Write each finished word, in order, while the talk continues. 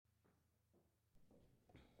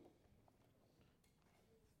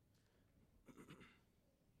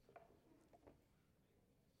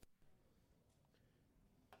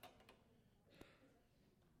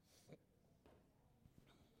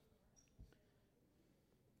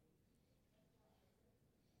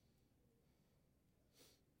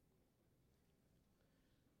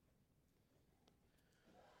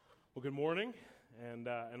Well, good morning, and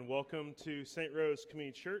welcome to St. Rose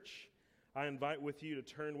Community Church. I invite with you to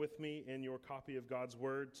turn with me in your copy of God's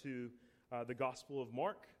Word to the Gospel of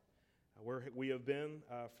Mark, where we have been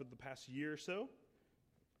for the past year or so.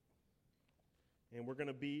 And we're going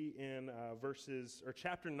to be in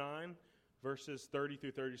chapter 9, verses 30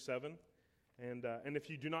 through 37. And if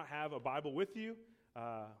you do not have a Bible with you,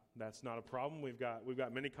 that's not a problem. We've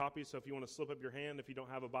got many copies, so if you want to slip up your hand, if you don't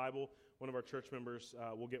have a Bible, one of our church members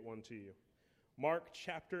will get one to you. Mark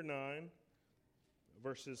chapter 9,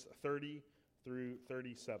 verses 30 through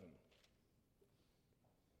 37.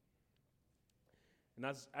 And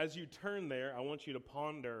as you turn there, I want you to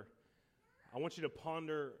ponder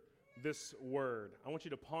this word. I want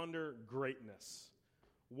you to ponder greatness.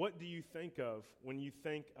 What do you think of when you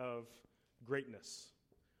think of greatness?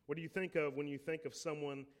 What do you think of when you think of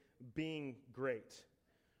someone being great?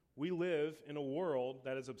 We live in a world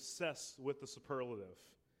that is obsessed with the superlative.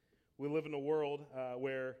 We live in a world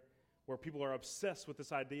where people are obsessed with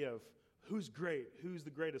this idea of who's great, who's the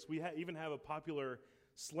greatest. We even have a popular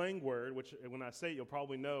slang word, which when I say it, you'll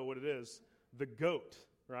probably know what it is, the GOAT,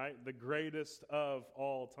 right? The greatest of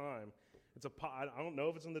all time. I don't know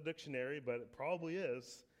if it's in the dictionary, but it probably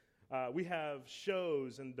is. We have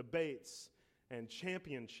shows and debates and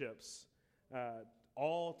championships,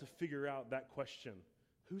 all to figure out that question.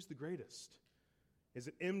 Who's the greatest? Is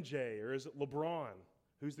it MJ or is it LeBron?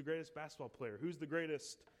 Who's the greatest basketball player? Who's the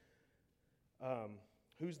greatest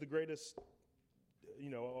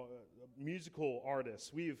musical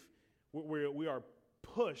artist? We are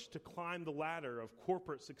pushed to climb the ladder of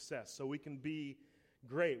corporate success so we can be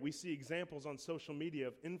great. We see examples on social media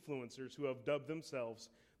of influencers who have dubbed themselves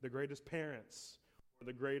the greatest parents or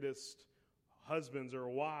the greatest husbands or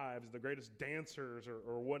wives, the greatest dancers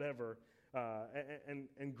or whatever.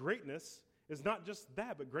 And greatness is not just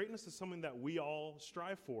that, but greatness is something that we all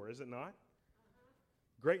strive for, is it not?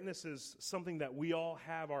 Greatness is something that we all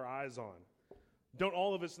have our eyes on. Don't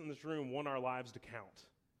all of us in this room want our lives to count?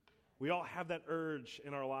 We all have that urge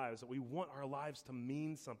in our lives that we want our lives to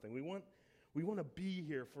mean something. We want to be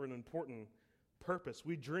here for an important purpose.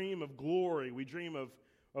 We dream of glory. We dream of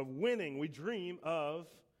winning. We dream of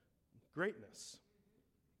greatness.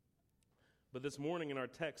 But this morning in our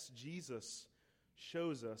text, Jesus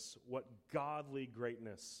shows us what godly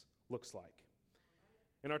greatness looks like.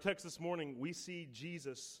 In our text this morning, we see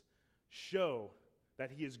Jesus show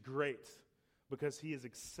that he is great because he has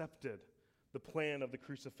accepted the plan of the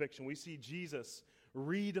crucifixion. We see Jesus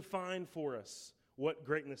redefine for us what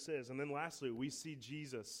greatness is. And then lastly, we see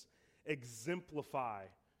Jesus exemplify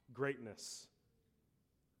greatness.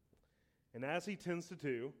 And as he tends to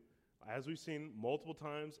do, as we've seen multiple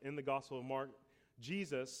times in the Gospel of Mark,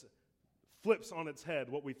 Jesus flips on its head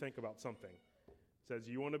what we think about something. Says,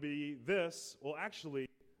 you want to be this? Well, actually,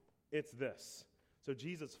 it's this. So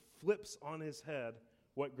Jesus flips on his head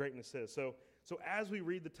what greatness is. So as we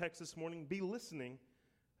read the text this morning, be listening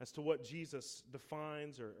as to what Jesus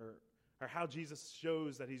defines or how Jesus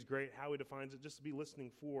shows that he's great, how he defines it, just to be listening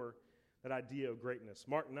for that idea of greatness.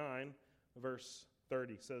 Mark 9, verse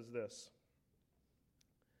 30 says this.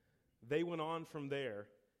 They went on from there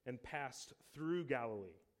and passed through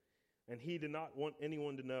Galilee, and he did not want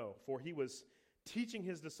anyone to know, for he was teaching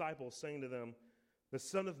his disciples, saying to them, the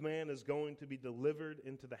Son of Man is going to be delivered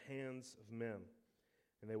into the hands of men,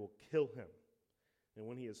 and they will kill him. And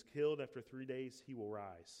when he is killed after 3 days, he will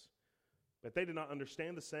rise. But they did not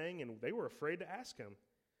understand the saying, and they were afraid to ask him.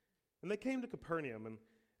 And they came to Capernaum,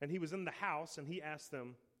 and he was in the house, and he asked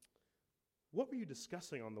them, what were you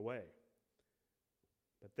discussing on the way?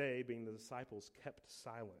 But they, being the disciples, kept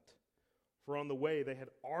silent. For on the way they had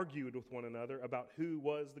argued with one another about who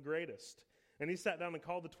was the greatest. And he sat down and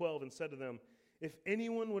called the 12 and said to them, if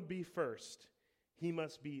anyone would be first, he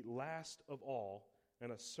must be last of all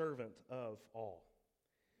and a servant of all.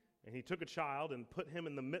 And he took a child and put him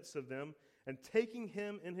in the midst of them, and taking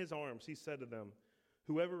him in his arms, he said to them,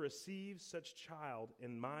 whoever receives such child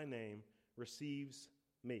in my name receives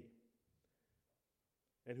me.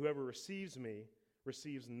 And whoever receives me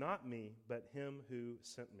receives not me, but him who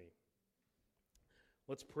sent me.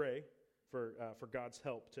 Let's pray for God's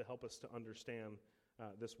help to help us to understand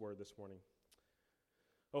this word this morning.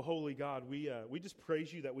 Oh, holy God, we just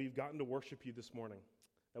praise you that we've gotten to worship you this morning,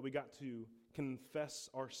 that we got to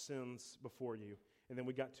confess our sins before you, and then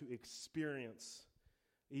we got to experience,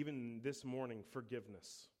 even this morning,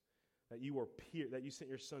 forgiveness, that you sent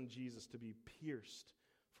your son Jesus to be pierced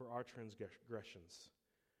for our transgressions.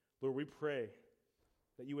 Lord, we pray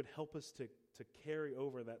that you would help us to carry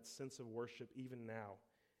over that sense of worship even now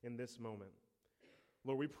in this moment.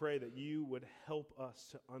 Lord, we pray that you would help us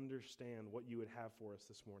to understand what you would have for us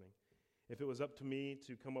this morning. If it was up to me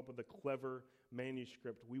to come up with a clever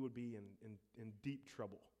manuscript, we would be in deep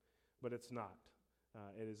trouble. But it's not.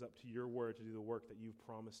 It is up to your word to do the work that you've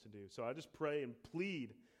promised to do. So I just pray and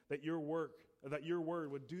plead that your word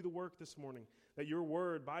would do the work this morning, that your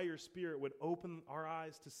word, by your Spirit, would open our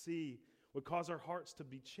eyes to see, would cause our hearts to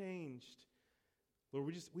be changed. Lord,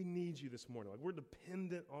 we need you this morning. Like, we're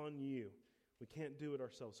dependent on you. We can't do it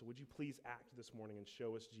ourselves. So would you please act this morning and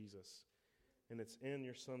show us Jesus? And it's in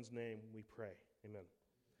your Son's name we pray. Amen.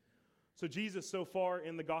 So Jesus, so far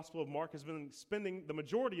in the Gospel of Mark, has been spending the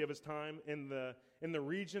majority of his time in the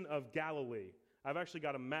region of Galilee. I've actually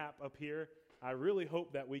got a map up here. I really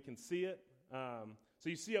hope that we can see it. So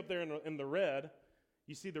you see up there in the red,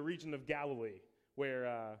 you see the region of Galilee,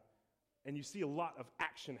 where, and you see a lot of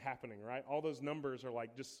action happening, right? All those numbers are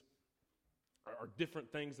like just are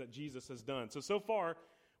different things that Jesus has done. So far,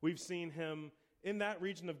 we've seen him in that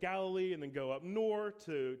region of Galilee and then go up north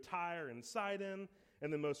to Tyre and Sidon.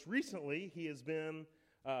 And then most recently, he has been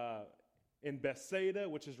in Bethsaida,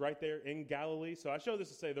 which is right there in Galilee. So I show this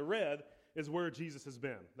to say the red is where Jesus has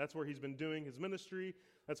been. That's where he's been doing his ministry.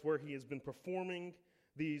 That's where he has been performing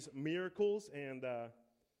these miracles. And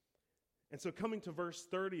so coming to verse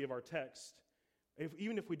 30 of our text,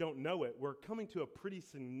 even if we don't know it, we're coming to a pretty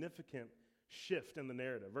significant shift in the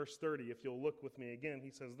narrative. Verse 30, if you'll look with me again, he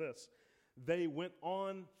says this: they went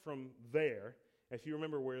on from there. If you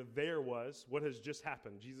remember where there was, what has just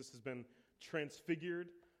happened? Jesus has been transfigured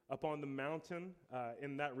up on the mountain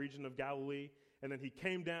in that region of Galilee, and then he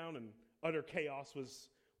came down and utter chaos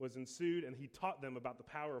was ensued, and he taught them about the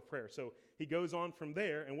power of prayer. So he goes on from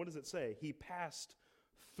there, and what does it say? He passed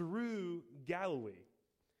through Galilee,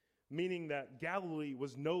 meaning that Galilee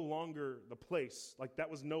was no longer the place, like that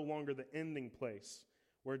was no longer the ending place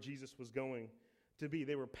where Jesus was going to be.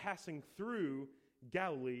 They were passing through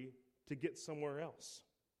Galilee to get somewhere else.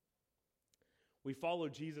 We follow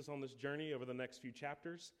Jesus on this journey over the next few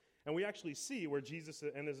chapters, and we actually see where Jesus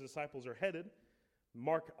and his disciples are headed.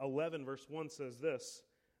 Mark 11, verse 1 says this: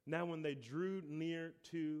 now when they drew near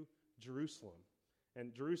to Jerusalem,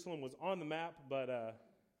 and Jerusalem was on the map, but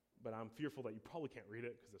I'm fearful that you probably can't read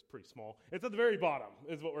it because it's pretty small. It's at the very bottom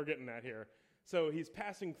is what we're getting at here. So he's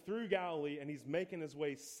passing through Galilee, and he's making his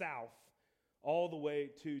way south all the way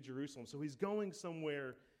to Jerusalem. So he's going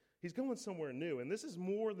somewhere new. And this is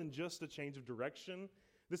more than just a change of direction.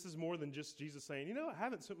 This is more than just Jesus saying, I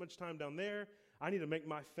haven't spent much time down there. I need to make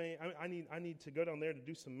my fame. I need to go down there to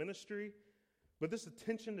do some ministry. But this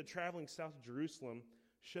attention to traveling south to Jerusalem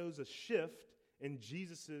shows a shift in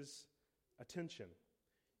Jesus' attention.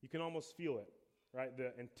 You can almost feel it, right?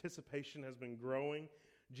 The anticipation has been growing.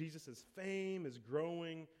 Jesus' fame is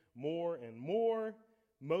growing more and more.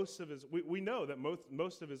 We know that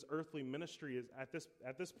most of his earthly ministry is at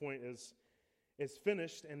this point is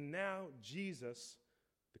finished, and now Jesus,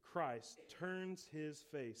 the Christ, turns his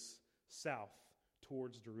face south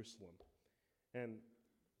towards Jerusalem. And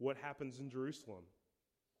what happens in Jerusalem?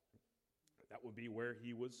 That would be where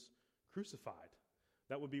he was crucified.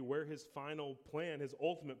 That would be where his final plan, his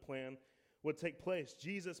ultimate plan, would take place.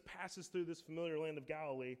 Jesus passes through this familiar land of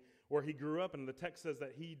Galilee where he grew up, and the text says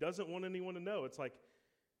that he doesn't want anyone to know. It's like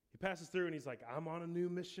he passes through and he's like, I'm on a new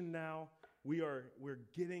mission now. We're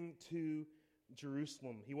getting to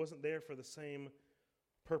Jerusalem. He wasn't there for the same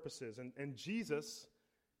purposes. And Jesus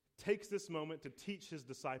takes this moment to teach his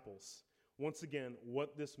disciples, once again,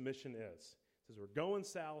 what this mission is. He says, we're going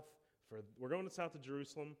south to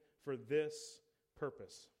Jerusalem for this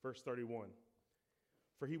purpose. Verse 31.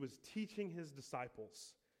 For he was teaching his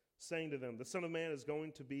disciples, saying to them, the Son of Man is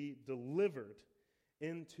going to be delivered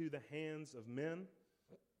into the hands of men,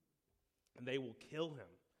 and they will kill him.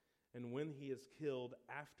 And when he is killed,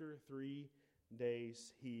 after 3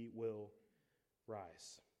 days, he will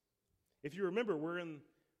rise. If you remember,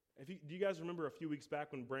 do you guys remember a few weeks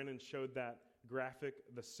back when Brandon showed that graphic,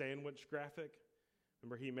 the sandwich graphic?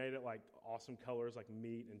 Remember, he made it like awesome colors like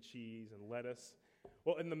meat and cheese and lettuce.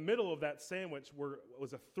 Well, in the middle of that sandwich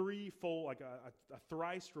was a threefold, like a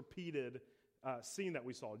thrice repeated scene that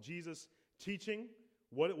we saw. Jesus teaching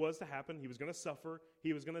what it was to happen. He was going to suffer.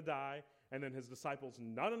 He was going to die. And then his disciples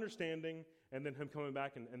not understanding, and then him coming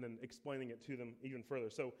back and then explaining it to them even further.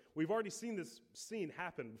 So we've already seen this scene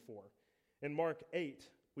happen before. In Mark 8,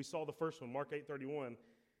 we saw the first one, Mark 8:31.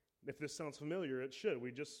 If this sounds familiar, it should.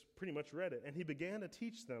 We just pretty much read it. And he began to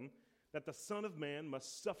teach them that the Son of Man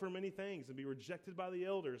must suffer many things and be rejected by the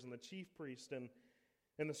elders and the chief priests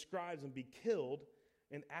and the scribes and be killed,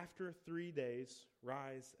 and after 3 days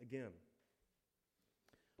rise again.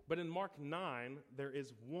 But in Mark 9, there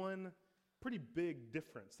is one pretty big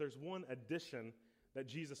difference. There's one addition that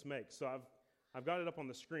Jesus makes. So I've got it up on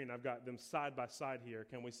the screen. I've got them side by side here.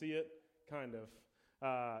 Can we see it? Kind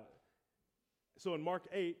of. So in Mark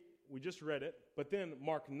 8, we just read it, but then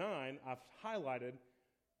Mark 9, I've highlighted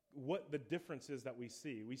what the difference is that we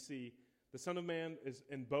see. We see the Son of Man is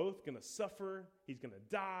in both going to suffer, he's going to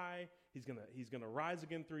die, he's going to rise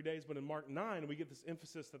again 3 days. But in Mark 9, we get this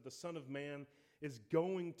emphasis that the Son of Man is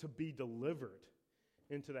going to be delivered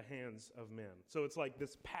into the hands of men. So it's like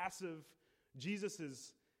this passive, Jesus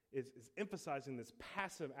is emphasizing this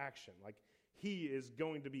passive action, like he is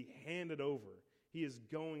going to be handed over. He is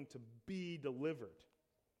going to be delivered.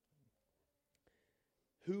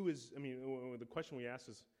 The question we ask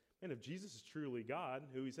is, man, if Jesus is truly God,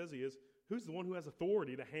 who he says he is, who's the one who has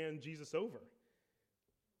authority to hand Jesus over?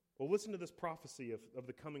 Well, listen to this prophecy of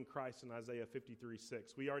the coming Christ in Isaiah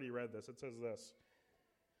 53:6. We already read this. It says this: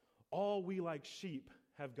 all we like sheep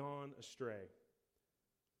have gone astray,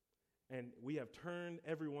 and we have turned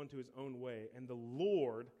everyone to his own way, and the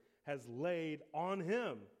Lord has laid on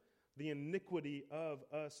him the iniquity of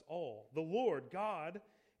us all. The Lord, God,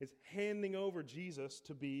 is handing over Jesus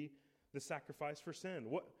to be the sacrifice for sin.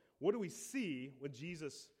 What do we see with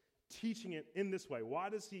Jesus teaching it in this way? Why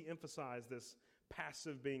does he emphasize this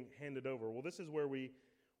passive being handed over? Well, this is where we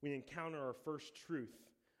encounter our first truth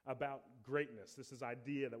about greatness. This is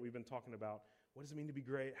idea that we've been talking about. What does it mean to be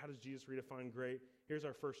great? How does Jesus redefine great? Here's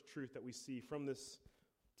our first truth that we see from this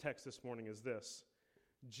text this morning is this: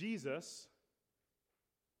 Jesus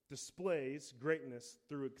displays greatness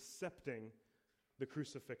through accepting the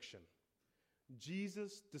crucifixion.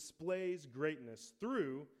 Jesus displays greatness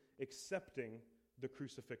through accepting the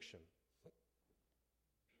crucifixion.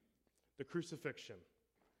 The crucifixion.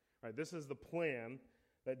 All right, this is the plan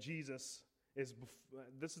that Jesus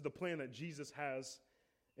has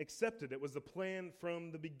accepted. It was the plan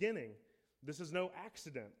from the beginning. This is no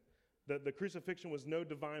accident. The crucifixion was no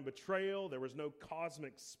divine betrayal. There was no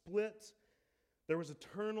cosmic split. There was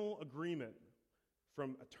eternal agreement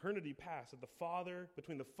from eternity past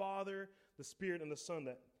between the Father, the Spirit, and the Son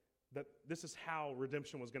that this is how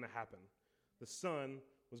redemption was going to happen. The Son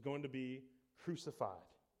was going to be crucified.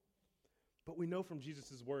 But we know from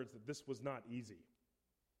Jesus' words that this was not easy.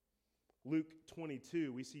 Luke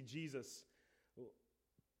 22, we see Jesus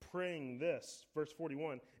praying this, verse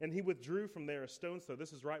 41, and he withdrew from there a stone's throw.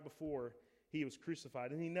 This is right before he was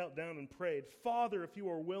crucified. And he knelt down and prayed, Father, if you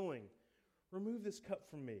are willing, remove this cup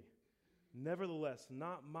from me. Nevertheless,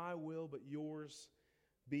 not my will, but yours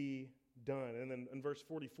be done. And then in verse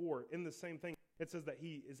 44, in the same thing, it says that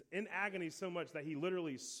he is in agony so much that he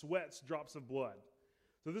literally sweats drops of blood.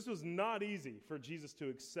 So this was not easy for Jesus to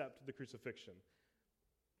accept the crucifixion.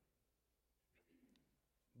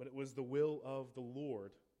 But it was the will of the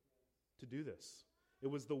Lord to do this. It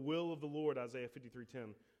was the will of the Lord, Isaiah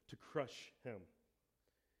 53:10, to crush him.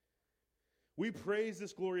 We praise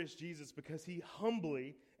this glorious Jesus because he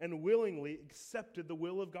humbly and willingly accepted the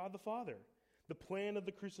will of God the Father, the plan of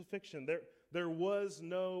the crucifixion. There was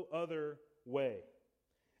no other way.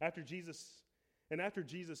 After Jesus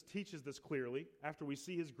teaches this clearly, after we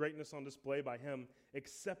see his greatness on display by him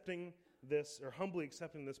accepting this, or humbly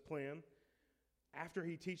accepting this plan, after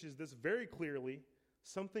he teaches this very clearly,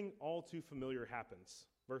 something all too familiar happens.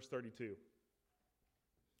 Verse 32.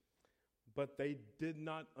 But they did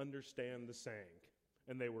not understand the saying,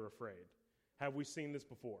 and they were afraid. Have we seen this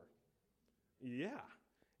before? Yeah.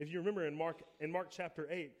 If you remember in Mark chapter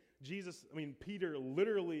 8, Peter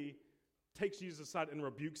literally takes Jesus aside and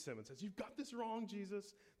rebukes him and says, you've got this wrong,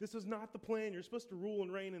 Jesus. This is not the plan. You're supposed to rule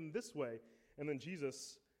and reign in this way. And then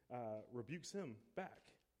Jesus rebukes him back.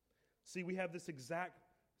 See, we have this exact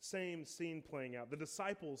same scene playing out. The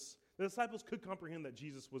disciples could comprehend that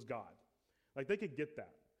Jesus was God. Like, they could get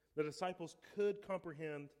that. The disciples could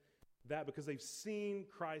comprehend that because they've seen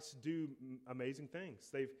Christ do amazing things.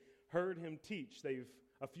 They've heard him teach.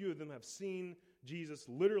 A few of them have seen Jesus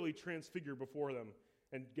literally transfigure before them,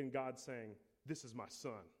 and God saying, this is my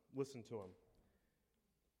son. Listen to him.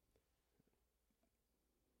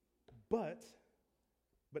 But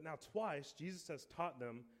now twice, Jesus has taught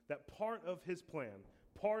them that part of his plan,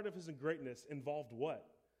 part of his greatness involved what?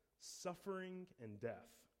 Suffering and death.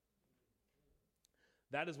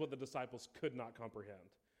 That is what the disciples could not comprehend.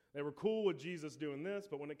 They were cool with Jesus doing this,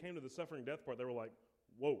 but when it came to the suffering death part, they were like,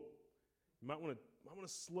 whoa, you might want to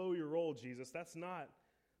slow your roll, Jesus. That's not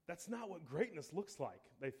what greatness looks like,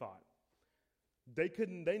 they thought.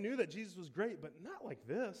 They knew that Jesus was great, but not like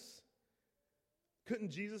this. Couldn't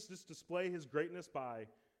Jesus just display his greatness by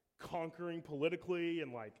conquering politically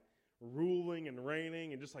and like ruling and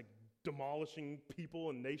reigning and just like demolishing people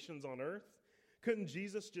and nations on earth? Couldn't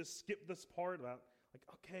Jesus just skip this part about, like,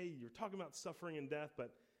 okay, you're talking about suffering and death,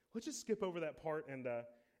 but let's just skip over that part and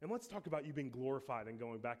let's talk about you being glorified and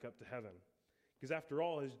going back up to heaven. Because after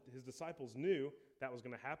all, his disciples knew that was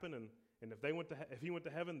going to happen, and if he went to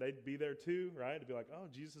heaven, they'd be there too, right? It'd be like, oh,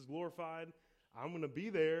 Jesus is glorified. I'm going to be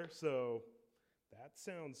there, so that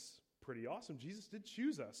sounds pretty awesome. Jesus did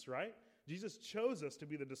choose us, right? Jesus chose us to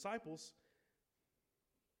be the disciples.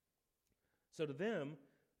 So to them,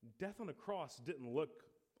 death on a cross didn't look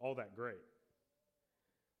all that great.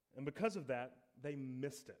 And because of that, they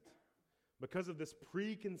missed it. Because of this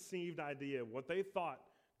preconceived idea of what they thought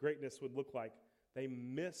greatness would look like, they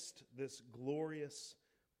missed this glorious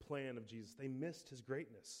plan of Jesus. They missed his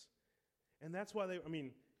greatness. And that's why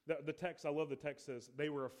the text, I love the text says, they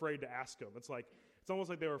were afraid to ask him. It's almost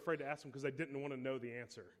like they were afraid to ask him because they didn't want to know the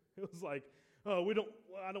answer. It was like, oh,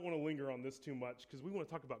 I don't want to linger on this too much because we want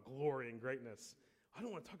to talk about glory and greatness. I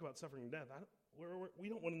don't want to talk about suffering and death. We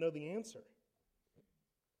don't want to know the answer.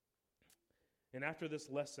 And after this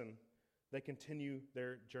lesson, they continue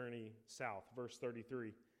their journey south. Verse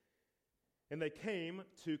 33. And they came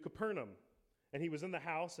to Capernaum, and he was in the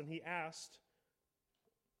house, and he asked,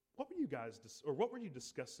 what were you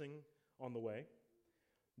discussing on the way?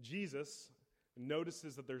 Jesus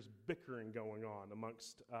notices that there's bickering going on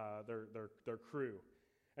amongst their crew.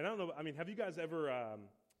 And I don't know, have you guys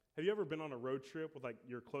ever been on a road trip with like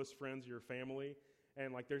your close friends, your family,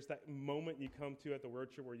 and like there's that moment you come to at the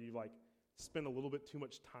road trip where you like spend a little bit too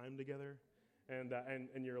much time together, and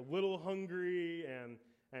you're a little hungry,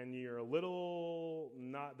 and you're a little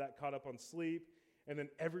not that caught up on sleep, and then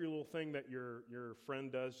every little thing that your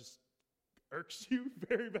friend does just irks you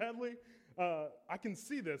very badly. I can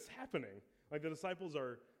see this happening. Like the disciples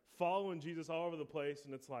are following Jesus all over the place,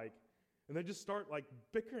 and it's like, and they just start like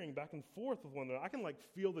bickering back and forth with one another. I can like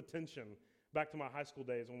feel the tension back to my high school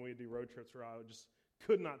days when we would do road trips where I just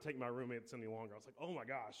could not take my roommates any longer. I was like, oh my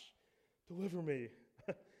gosh, deliver me.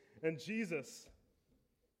 And Jesus,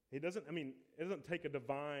 it doesn't take a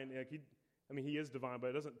divine, he is divine, but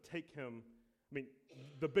it doesn't take him,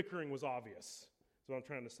 the bickering was obvious. That's what I'm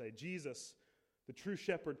trying to say. Jesus, the true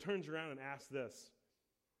shepherd, turns around and asks this,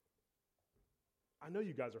 I know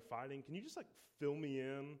you guys are fighting. Can you just like fill me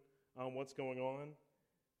in on what's going on?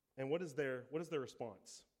 And what is their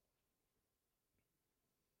response?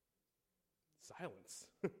 Silence.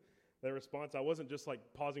 Their response, I wasn't just like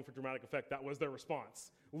pausing for dramatic effect. That was their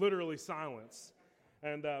response. Literally silence.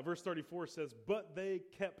 And verse 34 says, but they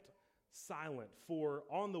kept silent, for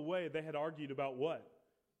on the way they had argued about what?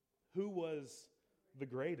 Who was the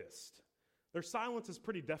greatest? Their silence is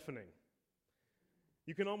pretty deafening.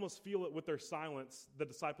 You can almost feel it with their silence, the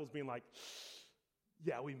disciples being like,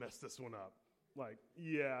 yeah, we messed this one up. Like,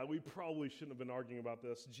 yeah, we probably shouldn't have been arguing about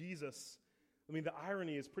this. Jesus, the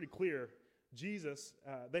irony is pretty clear. Jesus,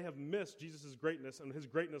 they have missed Jesus' greatness, and his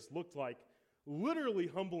greatness looked like literally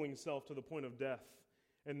humbling himself to the point of death.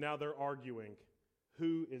 And now they're arguing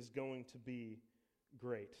who is going to be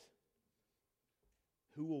great.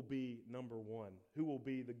 Who will be number one? Who will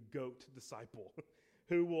be the GOAT disciple?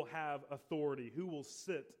 Who will have authority? Who will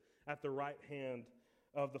sit at the right hand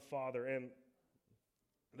of the Father? And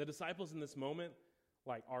the disciples in this moment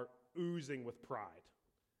are oozing with pride.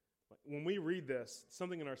 When we read this,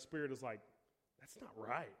 something in our spirit is like, that's not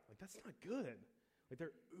right. That's not good.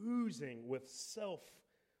 They're oozing with self,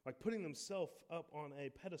 putting themselves up on a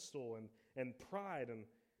pedestal and pride. And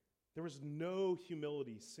there was no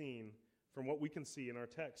humility seen from what we can see in our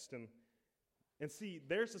text. And see,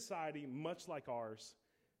 their society, much like ours,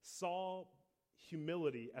 saw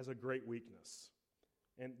humility as a great weakness.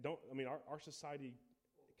 And our society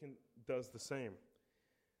does the same.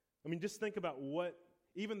 Just think about what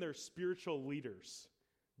even their spiritual leaders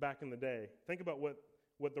back in the day, think about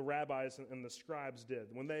what the rabbis and the scribes did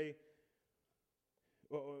when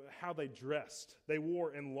how they dressed. They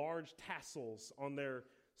wore enlarged tassels on their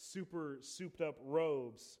super souped up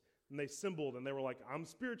robes, and they symboled, and they were like, I'm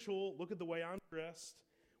spiritual, look at the way I'm dressed.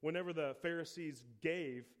 Whenever the Pharisees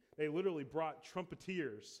gave, they literally brought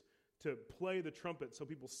trumpeters to play the trumpet so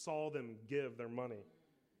people saw them give their money.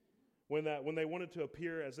 When they wanted to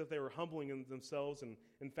appear as if they were humbling themselves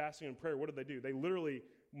and fasting and prayer, what did they do? They literally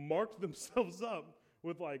marked themselves up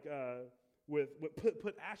with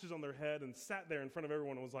put ashes on their head and sat there in front of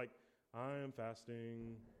everyone and was like, I am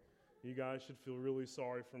fasting. You guys should feel really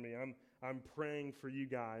sorry for me. I'm praying for you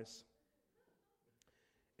guys.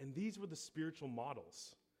 And these were the spiritual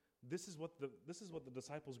models. This is what the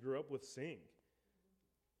disciples grew up with seeing.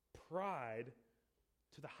 Pride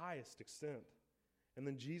to the highest extent. And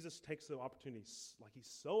then Jesus takes the opportunity, like he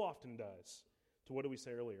so often does, to what did we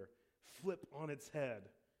say earlier? Flip on its head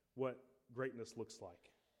what greatness looks like.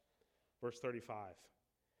 Verse 35,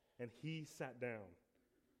 and he sat down.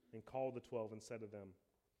 and called the 12 and said to them,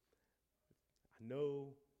 I know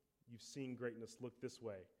you've seen greatness look this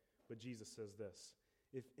way, but Jesus says this,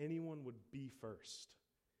 if anyone would be first,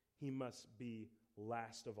 he must be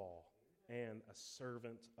last of all and a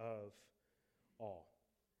servant of all.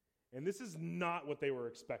 And this is not what they were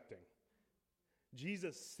expecting.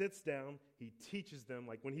 Jesus sits down, he teaches them.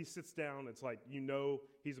 Like when he sits down, it's like,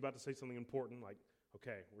 he's about to say something important. Like,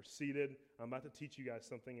 okay, we're seated. I'm about to teach you guys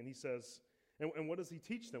something. And he says, and what does he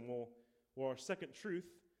teach them? Well, our second truth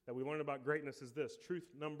that we learn about greatness is this. Truth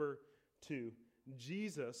number 2,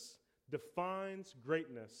 Jesus defines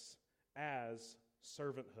greatness as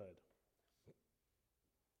servanthood.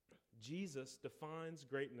 Jesus defines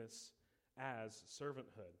greatness as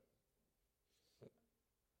servanthood.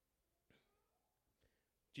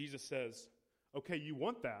 Jesus says, okay, you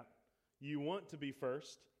want that. You want to be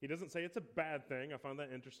first. He doesn't say it's a bad thing. I found that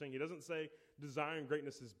interesting. He doesn't say desiring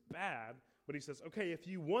greatness is bad, but he says, okay, if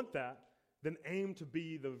you want that, then aim to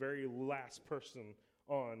be the very last person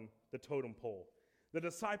on the totem pole. The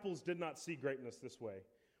disciples did not see greatness this way.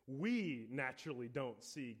 We naturally don't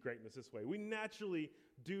see greatness this way. We naturally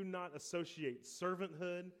do not associate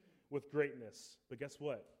servanthood with greatness. But guess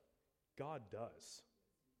what? God does.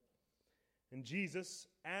 And Jesus,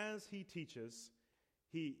 as he teaches,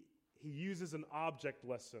 he uses an object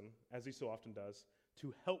lesson, as he so often does,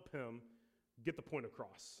 to help him get the point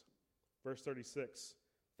across. Verse 36,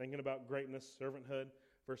 thinking about greatness, servanthood.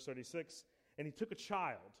 Verse 36, and he took a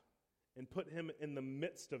child and put him in the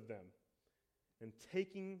midst of them. And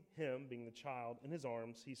taking him, being the child, in his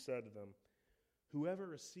arms, he said to them, whoever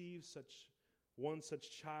receives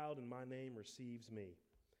such child in my name receives me.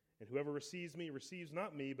 And whoever receives me receives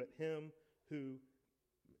not me, but him who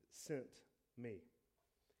sent me.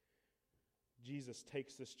 Jesus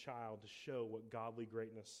takes this child to show what godly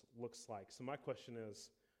greatness looks like. So my question is,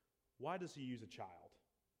 why does he use a child?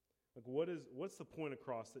 Like what's the point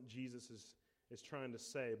across that Jesus is trying to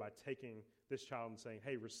say by taking this child and saying,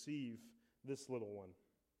 hey, receive this little one?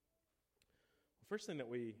 The first thing that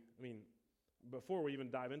before we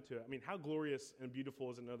even dive into it, how glorious and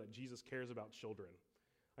beautiful is it to know that Jesus cares about children?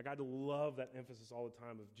 Like, I love that emphasis all the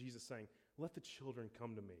time of Jesus saying, let the children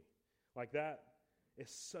come to me. Like, that is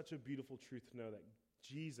such a beautiful truth to know that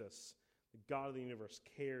Jesus, the God of the universe,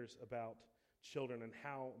 cares about children and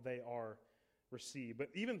how they are received. But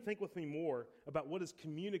even think with me more about what is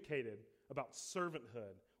communicated about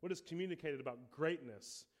servanthood, what is communicated about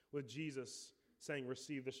greatness with Jesus saying,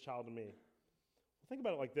 receive this child to me. Well, think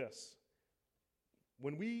about it like this.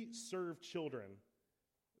 When we serve children,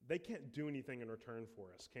 they can't do anything in return for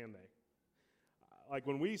us, can they? Like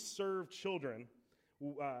when we serve children,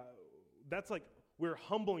 that's like we're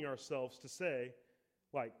humbling ourselves to say,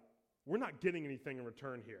 like, we're not getting anything in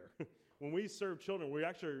return here. When we serve children, we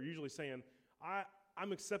actually are usually saying,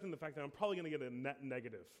 I'm accepting the fact that I'm probably going to get a net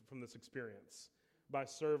negative from this experience by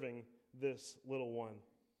serving this little one.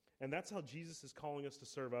 And that's how Jesus is calling us to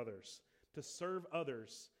serve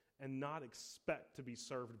others and not expect to be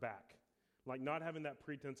served back. Like not having that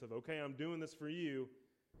pretense of, okay, I'm doing this for you.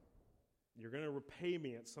 You're going to repay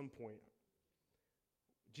me at some point.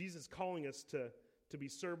 Jesus is calling us to be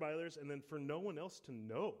served by others and then for no one else to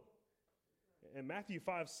know. In Matthew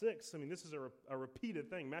 5:6, this is a repeated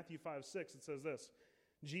thing. Matthew 5:6, it says this.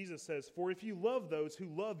 Jesus says, for if you love those who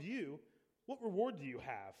love you, what reward do you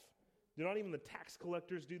have? Do not even the tax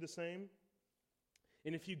collectors do the same?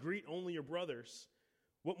 And if you greet only your brothers,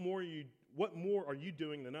 what more are you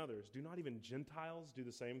doing than others? Do not even Gentiles do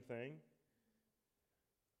the same thing?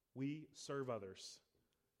 We serve others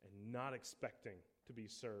and not expecting to be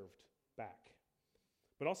served back.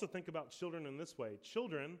 But also think about children in this way.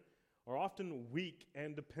 Children are often weak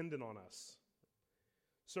and dependent on us.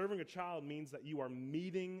 Serving a child means that you are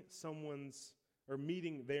meeting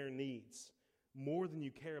their needs more than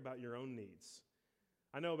you care about your own needs.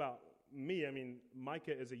 I know about me,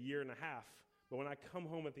 Micah is 1.5 years, but when I come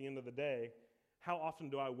home at the end of the day, how often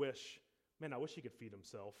do I wish he could feed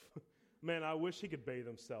himself. Man, I wish he could bathe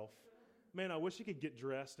himself. Man, I wish he could get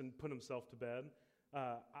dressed and put himself to bed.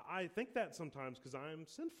 I think that sometimes because I'm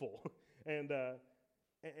sinful. And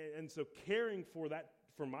so caring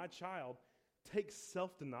for my child takes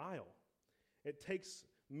self-denial. It takes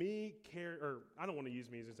I don't want to use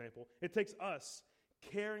me as an example. It takes us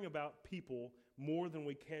caring about people more than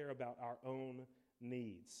we care about our own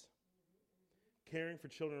needs. Caring for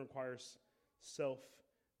children requires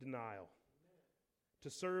self-denial. To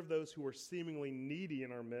serve those who are seemingly needy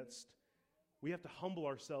in our midst, we have to humble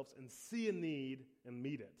ourselves and see a need and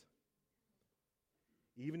meet it.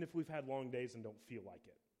 Even if we've had long days and don't feel like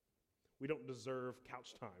it. We don't deserve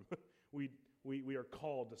couch time. We are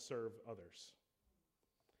called to serve others.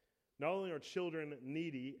 Not only are children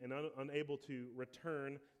needy and unable to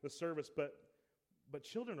return the service, but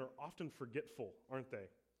children are often forgetful, aren't they?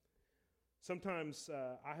 Sometimes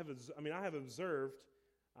I have observed,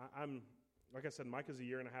 I'm, like I said, Mike is a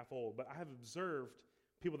year and a half old, but I have observed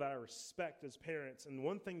people that I respect as parents, and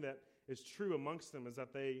one thing that is true amongst them is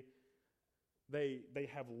that they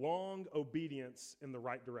have long obedience in the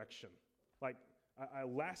right direction. Like, a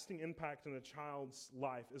lasting impact in a child's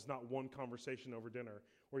life is not one conversation over dinner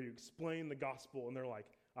where you explain the gospel and they're like,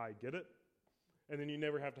 I get it, and then you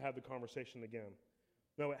never have to have the conversation again.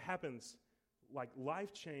 No, it happens like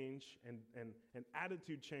life change and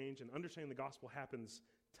attitude change and understanding the gospel happens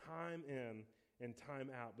time in and time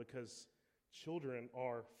out because children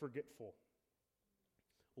are forgetful.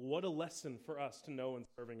 What a lesson for us to know in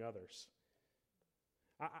serving others.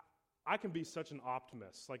 I can be such an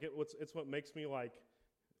optimist. Like it's what makes me like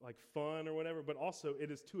fun or whatever, but also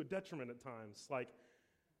it is to a detriment at times. Like,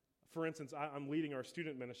 for instance, I'm leading our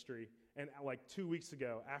student ministry, and like 2 weeks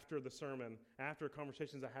ago, after the sermon, after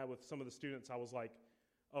conversations I had with some of the students, I was like,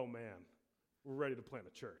 oh man, we're ready to plant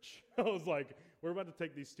a church. I was like, we're about to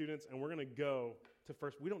take these students and we're going to go to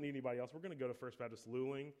we don't need anybody else. We're going to go to First Baptist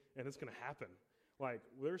Luling, and it's going to happen. Like,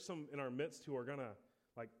 there's some in our midst who are going to,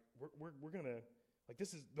 like, we're going to, like,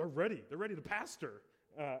 they're ready. They're ready to pastor.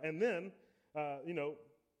 And then,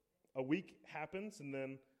 a week happens, and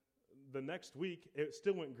then the next week, it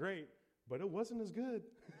still went great, but it wasn't as good.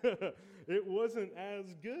 It wasn't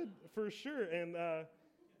as good for sure. And I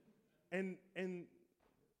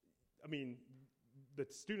mean, the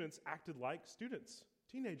students acted like students,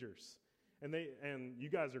 teenagers. And you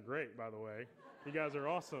guys are great, by the way. You guys are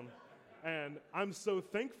awesome. And I'm so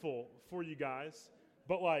thankful for you guys.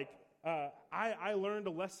 But like, I learned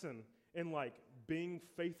a lesson in like being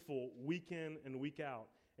faithful week in and week out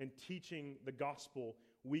and teaching the gospel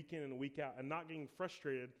week in and week out and not getting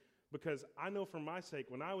frustrated, because I know for my sake,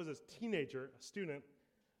 when I was a teenager, a student,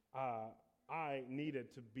 I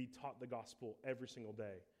needed to be taught the gospel every single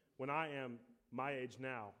day. When I am my age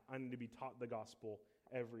now, I need to be taught the gospel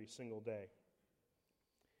every single day.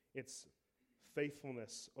 It's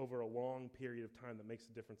faithfulness over a long period of time that makes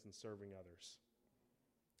a difference in serving others.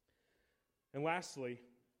 And lastly,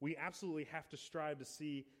 we absolutely have to strive to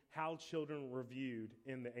see how children were viewed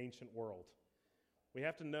in the ancient world. We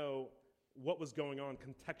have to know what was going on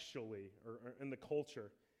contextually or in the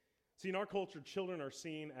culture. See, in our culture, children are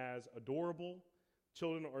seen as adorable.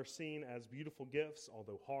 Children are seen as beautiful gifts,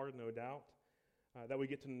 although hard, no doubt, that we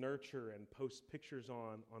get to nurture and post pictures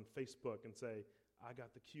on Facebook and say, I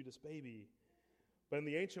got the cutest baby. But in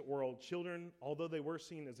the ancient world, children, although they were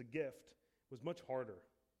seen as a gift, was much harder.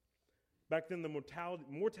 Back then, the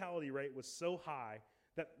mortality rate was so high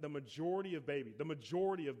that the majority of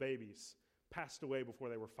babies passed away before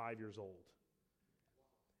they were 5 years old.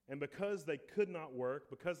 And because they could not work,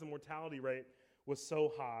 because the mortality rate was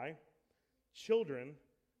so high, children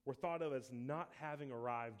were thought of as not having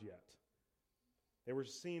arrived yet. They were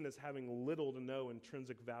seen as having little to no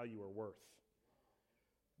intrinsic value or worth.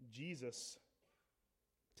 Jesus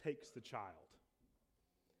takes the child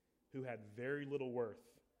who had very little worth,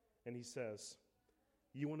 and he says,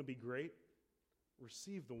 you want to be great?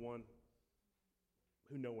 Receive the one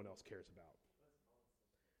who no one else cares about.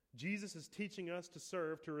 Jesus is teaching us to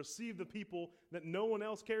serve, to receive the people that no one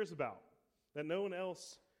else cares about, that no one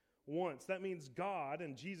else wants. That means God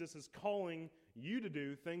and Jesus is calling you to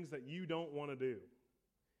do things that you don't want to do.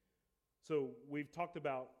 So we've talked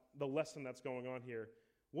about the lesson that's going on here.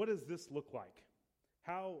 What does this look like?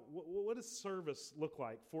 What does service look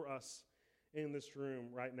like for us in this room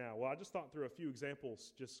right now? Well, I just thought through a few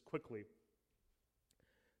examples just quickly.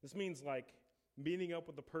 This means like meeting up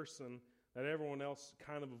with the person that everyone else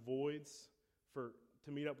kind of avoids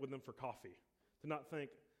to meet up with them for coffee. To not think,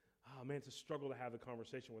 oh man, it's a struggle to have a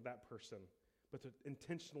conversation with that person, but to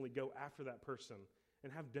intentionally go after that person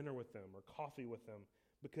and have dinner with them or coffee with them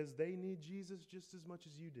because they need Jesus just as much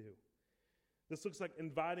as you do. This looks like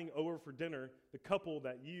inviting over for dinner the couple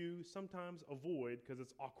that you sometimes avoid because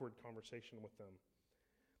it's awkward conversation with them.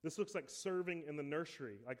 This looks like serving in the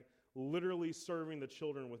nursery, like literally serving the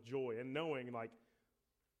children with joy and knowing like,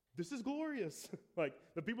 this is glorious. Like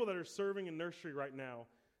the people that are serving in nursery right now,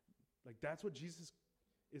 like that's what Jesus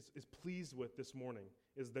is pleased with this morning,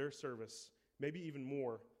 is their service, maybe even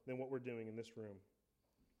more than what we're doing in this room.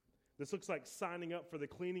 This looks like signing up for the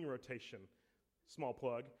cleaning rotation, small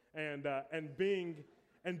plug, and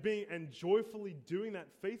joyfully doing that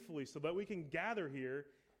faithfully so that we can gather here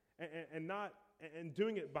and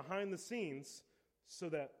doing it behind the scenes so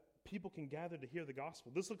that people can gather to hear the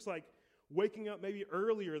gospel. This looks like waking up maybe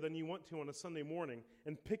earlier than you want to on a Sunday morning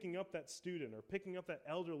and picking up that student or picking up that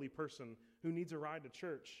elderly person who needs a ride to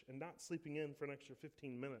church and not sleeping in for an extra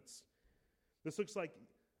 15 minutes. This looks like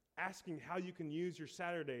asking how you can use your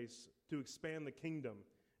Saturdays to expand the kingdom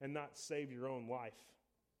and not save your own life.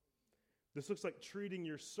 This looks like treating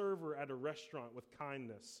your server at a restaurant with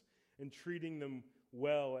kindness and treating them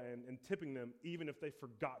well and tipping them even if they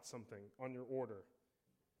forgot something on your order.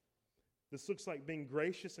 This looks like being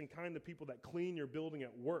gracious and kind to people that clean your building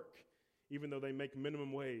at work, even though they make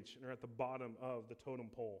minimum wage and are at the bottom of the totem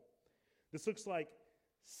pole. This looks like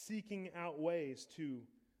seeking out ways to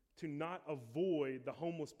not avoid the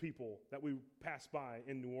homeless people that we pass by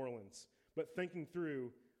in New Orleans, but thinking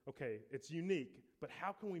through, okay, it's unique, but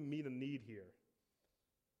how can we meet a need here?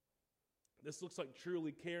 This looks like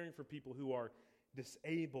truly caring for people who are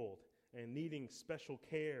disabled and needing special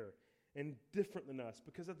care and different than us,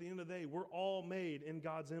 because at the end of the day, we're all made in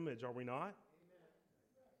God's image, are we not? Amen.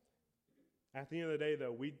 At the end of the day,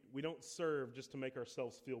 though, we don't serve just to make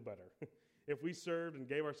ourselves feel better. If we served and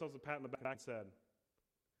gave ourselves a pat on the back and said,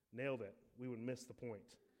 nailed it, we would miss the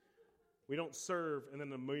point. We don't serve and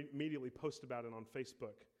then immediately post about it on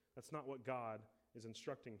Facebook. That's not what God is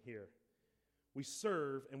instructing here. We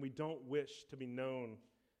serve and we don't wish to be known.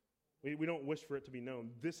 We don't wish for it to be known.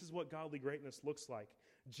 This is what godly greatness looks like.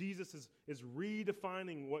 Jesus is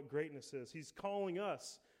redefining what greatness is. He's calling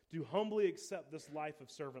us to humbly accept this life of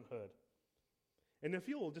servanthood. And if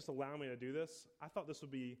you'll just allow me to do this, I thought this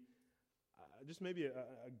would be just maybe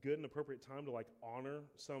a good and appropriate time to honor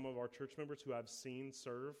some of our church members who I've seen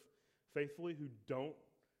serve faithfully, who don't,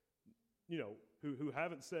 who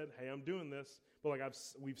haven't said, hey, I'm doing this, but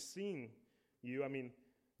we've seen you. I mean,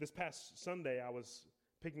 this past Sunday, I was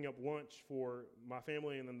picking up lunch for my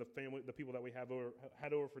family and then the people that we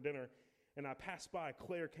had over for dinner, and I passed by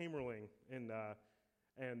Claire Kamerling and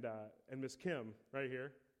Miss Kim right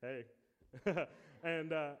here. Hey.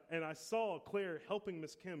 and I saw Claire helping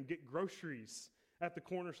Miss Kim get groceries at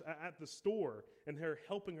the store, and her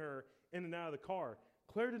helping her in and out of the car.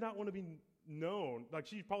 Claire did not want to be known.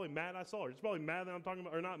 She's probably mad I saw her. She's probably mad that I'm talking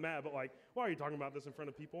about, or not mad, but why are you talking about this in front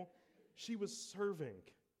of people? She was serving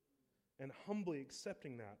and humbly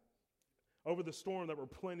accepting that. Over the storm, there were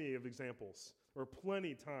plenty of examples. There were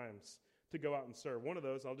plenty of times to go out and serve. One of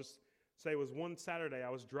those, I'll just say, was one Saturday.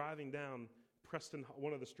 I was driving down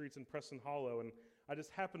one of the streets in Preston Hollow, and I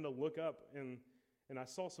just happened to look up, and I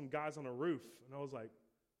saw some guys on a roof, and I was like,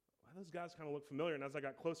 wow, those guys kind of look familiar. And as I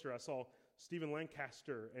got closer, I saw Stephen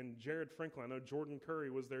Lancaster and Jared Franklin. I know Jordan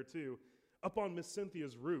Curry was there too, up on Miss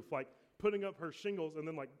Cynthia's roof, putting up her shingles and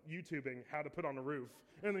then YouTubing how to put on a roof,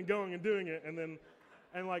 and then going and doing it,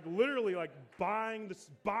 and literally buying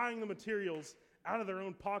the materials out of their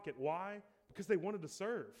own pocket. Why? Because they wanted to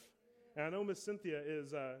serve. And I know Miss Cynthia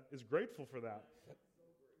is grateful for that.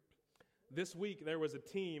 This week there was a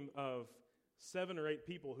team of 7 or 8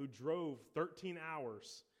 people who drove 13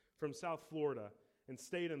 hours from South Florida and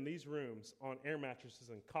stayed in these rooms on air mattresses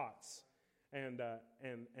and cots, and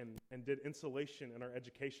did insulation in our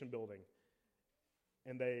education building.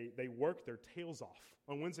 And they worked their tails off.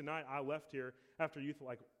 On Wednesday night, I left here after youth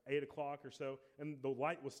at 8 o'clock or so, and the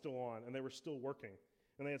light was still on, and they were still working.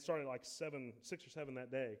 And they had started 6 or 7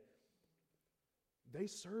 that day. They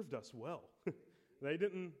served us well. They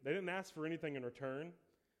didn't ask for anything in return,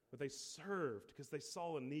 but they served because they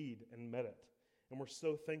saw a need and met it. And we're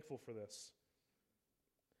so thankful for this.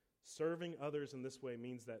 Serving others in this way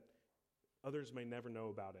means that others may never know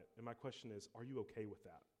about it. And my question is, are you okay with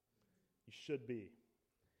that? You should be.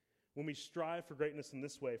 When we strive for greatness in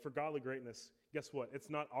this way, for godly greatness, guess what? It's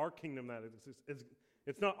not our kingdom that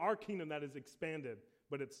is expanded,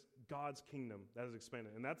 but it's God's kingdom that is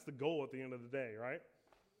expanded. And that's the goal at the end of the day, right?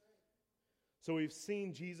 So we've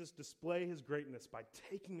seen Jesus display his greatness by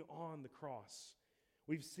taking on the cross.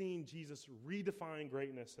 We've seen Jesus redefine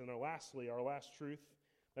greatness. And lastly, our last truth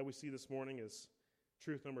that we see this morning is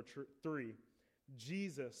truth number 3.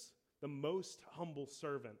 Jesus, the most humble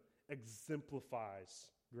servant,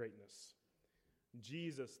 exemplifies greatness.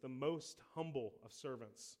 Jesus, the most humble of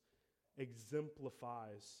servants,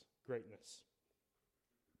 exemplifies greatness.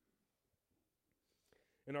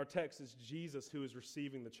 In our text, it's Jesus who is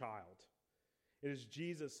receiving the child. It is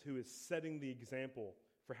Jesus who is setting the example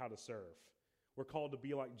for how to serve. We're called to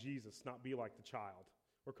be like Jesus, not be like the child.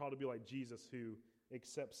 We're called to be like Jesus who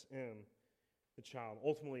accepts in the child.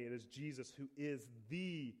 Ultimately, it is Jesus who is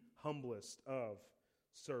the humblest of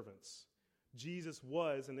servants. Jesus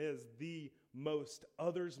was and is the most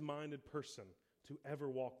others-minded person to ever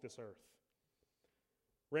walk this earth.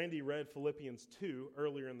 Randy read Philippians 2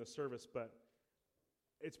 earlier in the service, but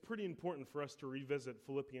it's pretty important for us to revisit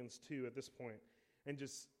Philippians 2 at this point and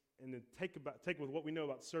then take with what we know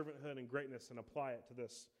about servanthood and greatness and apply it to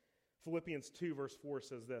this. Philippians 2 verse 4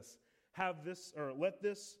 says this,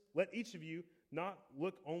 let each of you not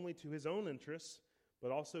look only to his own interests,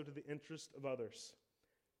 but also to the interest of others.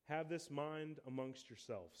 Have this mind amongst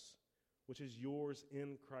yourselves, which is yours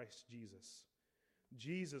in Christ Jesus.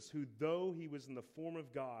 Jesus, who though he was in the form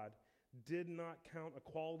of God, did not count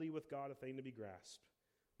equality with God a thing to be grasped,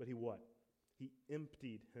 but he what? He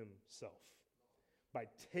emptied himself by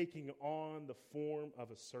taking on the form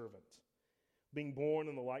of a servant. Being born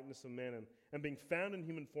in the likeness of man and being found in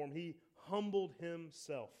human form, he humbled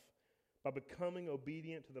himself by becoming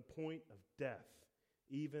obedient to the point of death,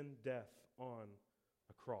 even death on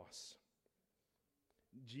a cross.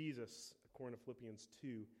 Jesus, according to Philippians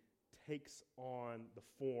 2, takes on the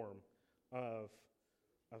form of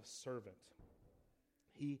a servant.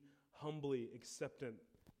 He humbly accepted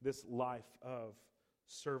this life of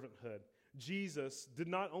servanthood. Jesus did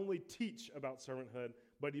not only teach about servanthood,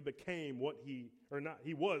 but he became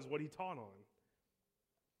he was what he taught on.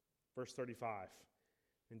 Verse 35,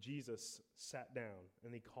 and Jesus sat down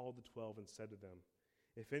and he called the 12 and said to them,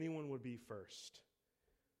 if anyone would be first,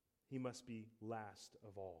 he must be last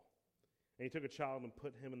of all. And he took a child and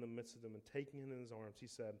put him in the midst of them, and taking him in his arms, he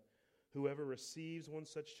said, whoever receives one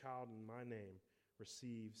such child in my name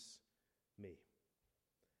receives me.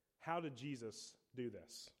 How did Jesus do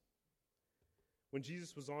this? When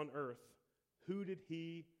Jesus was on earth, who did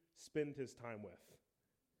he spend his time with?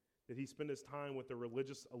 Did he spend his time with the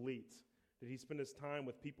religious elite? Did he spend his time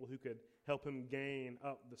with people who could help him gain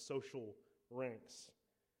up the social ranks?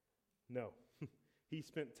 No. He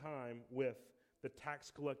spent time with the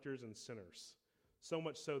tax collectors and sinners, so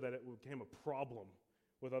much so that it became a problem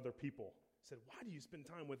with other people. He said, why do you spend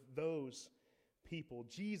time with those people?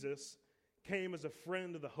 Jesus came as a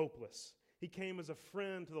friend to the hopeless. He came as a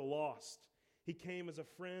friend to the lost. He came as a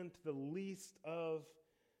friend to the least of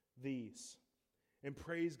these. And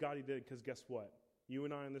praise God he did, because guess what? You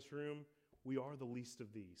and I in this room, we are the least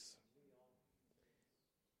of these.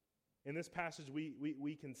 In this passage,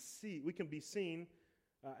 we can be seen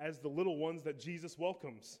as the little ones that Jesus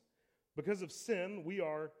welcomes. Because of sin, we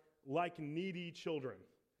are like needy children.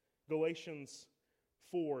 Galatians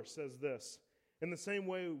 4 says this, in the same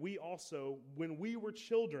way we also, when we were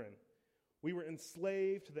children, we were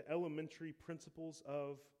enslaved to the elementary principles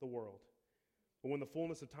of the world. But when the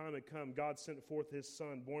fullness of time had come, God sent forth his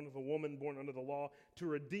Son, born of a woman, born under the law, to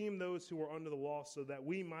redeem those who were under the law, so that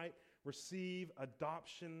we might receive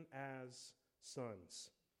adoption as sons.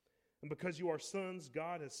 And because you are sons,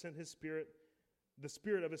 God has sent his Spirit, the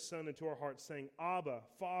Spirit of his Son, into our hearts, saying, Abba,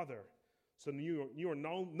 Father. So you are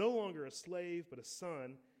no longer a slave, but a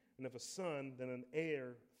son, and if a son, then an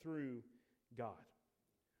heir through God.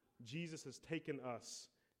 Jesus has taken us,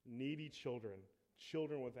 needy children,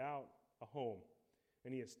 children without a home,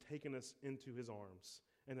 and he has taken us into his arms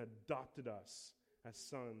and adopted us as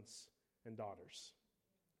sons and daughters.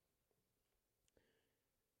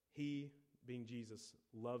 He, being Jesus,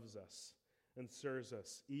 loves us and serves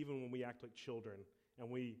us even when we act like children and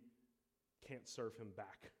we can't serve him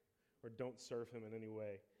back or don't serve him in any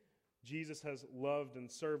way. Jesus has loved and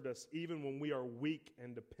served us even when we are weak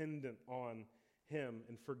and dependent on him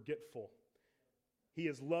and forgetful. He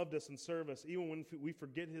has loved us and served us even when we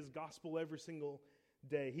forget his gospel every single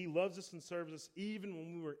day. He loves us and serves us even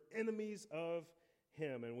when we were enemies of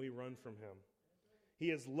him and we run from him. He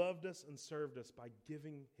has loved us and served us by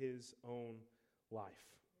giving his own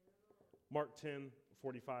life. Mark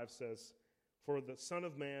 10:45 says, for the Son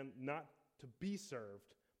of Man not to be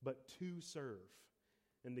served, but to serve,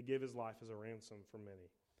 and to give his life as a ransom for many.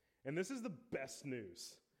 And this is the best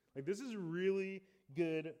news. This is really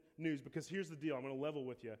good news, because here's the deal. I'm going to level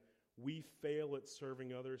with you. We fail at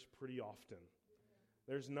serving others pretty often.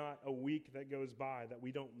 There's not a week that goes by that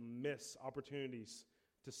we don't miss opportunities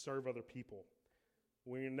to serve other people.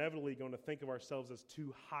 We're inevitably going to think of ourselves as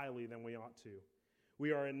too highly than we ought to.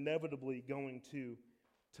 We are inevitably going to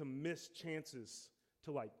miss chances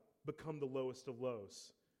to become the lowest of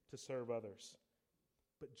lows to serve others.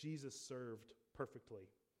 But Jesus served perfectly.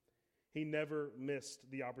 He never missed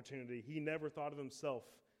the opportunity. He never thought of himself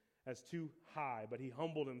as too high, but he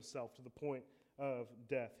humbled himself to the point of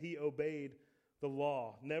death. He obeyed the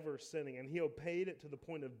law, never sinning, and he obeyed it to the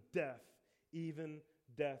point of death, even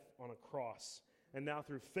death on a cross. And now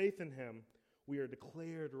through faith in him, we are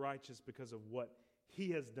declared righteous because of what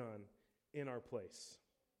he has done in our place.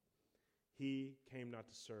 He came not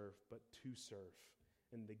to serve, but to serve,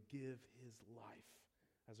 and to give his life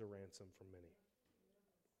as a ransom for many.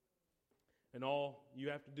 And all you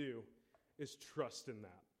have to do is trust in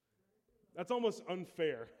that. That's almost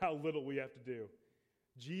unfair how little we have to do.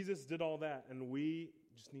 Jesus did all that, and we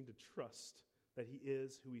just need to trust that he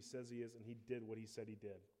is who he says he is, and he did what he said he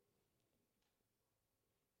did.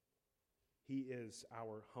 He is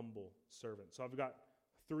our humble servant. So I've got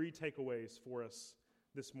 3 takeaways for us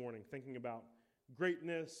this morning, thinking about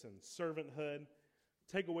greatness and servanthood.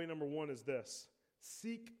 Takeaway number 1 is this: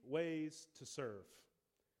 seek ways to serve.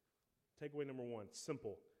 Takeaway number 1,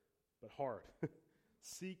 simple but hard.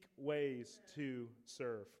 Seek ways to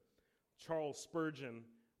serve. Charles Spurgeon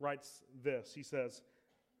writes this. He says,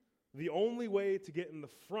 "The only way to get in the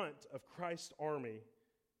front of Christ's army,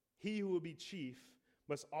 he who will be chief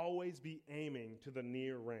must always be aiming to the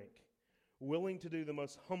near rank, willing to do the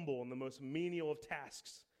most humble and the most menial of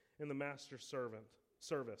tasks in the master's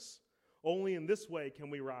service. Only in this way can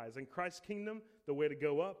we rise. In Christ's kingdom, the way to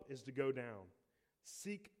go up is to go down.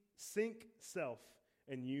 Sink self,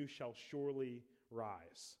 and you shall surely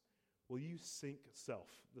rise." Will you sink self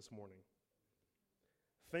this morning?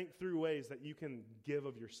 Think through ways that you can give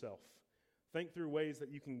of yourself. Think through ways that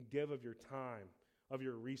you can give of your time, of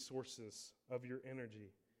your resources, of your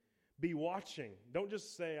energy. Be watching. Don't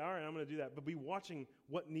just say, all right, I'm going to do that, but be watching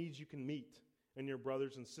what needs you can meet in your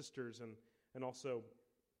brothers and sisters and also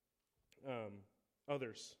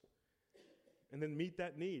others. And then meet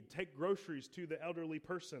that need. Take groceries to the elderly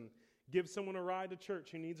person. Give someone a ride to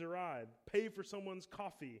church who needs a ride. Pay for someone's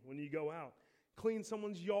coffee when you go out. Clean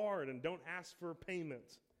someone's yard and don't ask for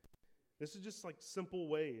payment. This is just like simple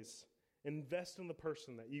ways. Invest in the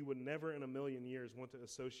person that you would never in a million years want to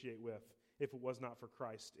associate with if it was not for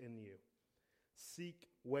Christ in you. Seek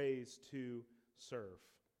ways to serve.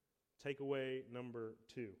 Takeaway number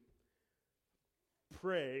 2.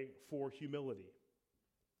 Pray for humility.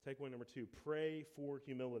 Takeaway number 2. Pray for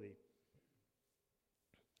humility.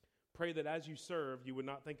 Pray that as you serve, you would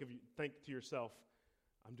not think to yourself,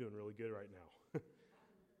 I'm doing really good right now.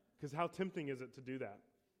 Because how tempting is it to do that?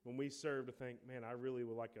 When we serve, to think, man, I really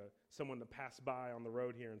would like someone to pass by on the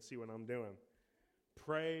road here and see what I'm doing.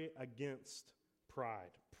 Pray against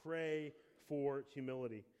pride. Pray for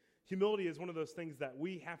humility. Humility is one of those things that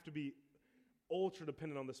we have to be ultra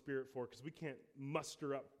dependent on the Spirit for, because we can't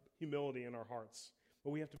muster up humility in our hearts.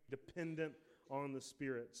 But we have to be dependent on the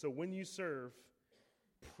Spirit. So when you serve,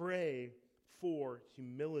 pray for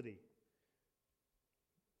humility.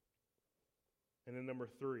 And then number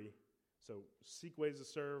 3, so seek ways to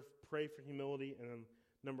serve, pray for humility, and then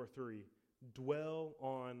number 3, dwell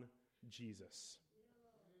on Jesus.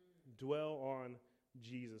 Dwell on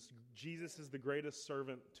Jesus. Jesus is the greatest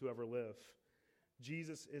servant to ever live.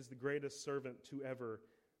 Jesus is the greatest servant to ever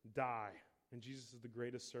die. And Jesus is the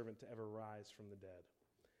greatest servant to ever rise from the dead.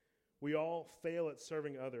 We all fail at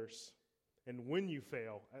serving others. And when you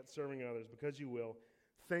fail at serving others, because you will,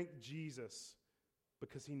 thank Jesus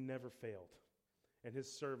because he never failed. And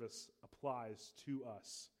his service applies to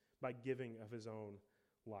us by giving of his own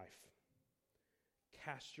life.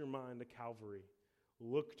 Cast your mind to Calvary.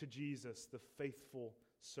 Look to Jesus, the faithful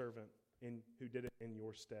servant who did it in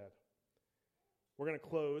your stead. We're going to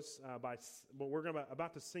close we're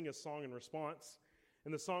about to sing a song in response.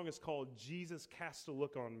 And the song is called "Jesus Cast a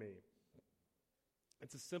Look on Me."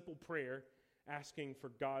 It's a simple prayer asking for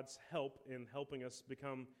God's help in helping us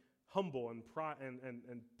become humble and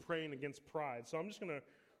praying against pride. So I'm just going to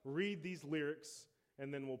read these lyrics,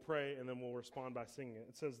 and then we'll pray, and then we'll respond by singing it.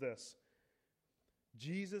 It says this: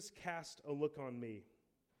 Jesus cast a look on me.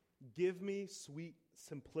 Give me sweet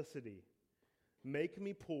simplicity. Make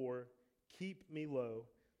me poor, keep me low,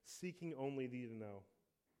 seeking only thee to know.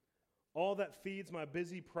 All that feeds my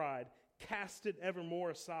busy pride, cast it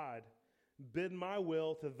evermore aside. Bid my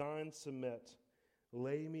will to thine submit.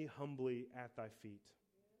 Lay me humbly at thy feet.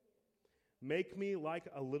 Make me like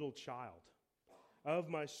a little child, of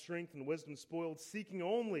my strength and wisdom spoiled, seeking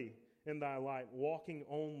only in thy light, walking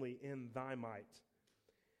only in thy might,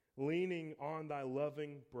 leaning on thy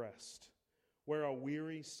loving breast, where a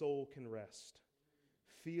weary soul can rest,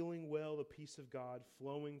 feeling well the peace of God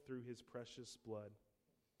flowing through his precious blood.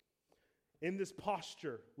 In this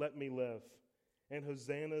posture let me live, and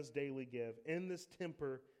hosannas daily give. In this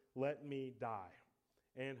temper let me die,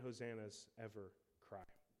 and hosannas ever cry.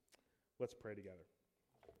 Let's pray together.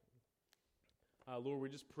 Lord, we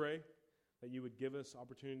just pray that you would give us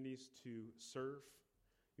opportunities to serve.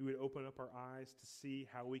 You would open up our eyes to see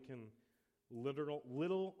how we can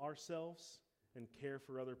little ourselves and care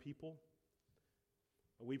for other people.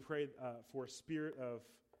 We pray for a spirit of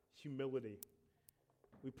humility.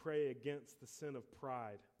 We pray against the sin of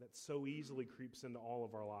pride that so easily creeps into all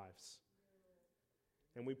of our lives.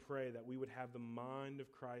 And we pray that we would have the mind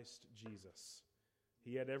of Christ Jesus. He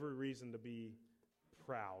He had every reason to be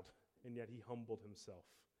proud, and yet he humbled himself.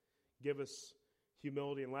 Give us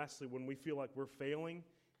humility. And lastly, when we feel like we're failing,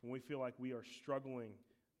 when we feel like we are struggling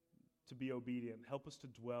to be obedient, help us to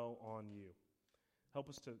dwell on you. Help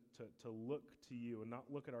us to look to you and not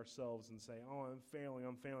look at ourselves and say, oh, I'm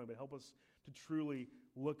failing, but help us to truly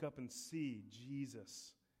look up and see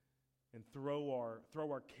Jesus and throw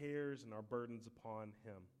our cares and our burdens upon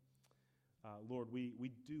him. Lord,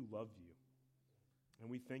 we do love you, and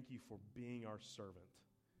we thank you for being our servant.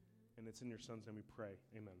 And it's in your Son's name we pray.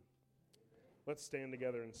 Amen. Let's stand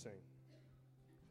together and sing.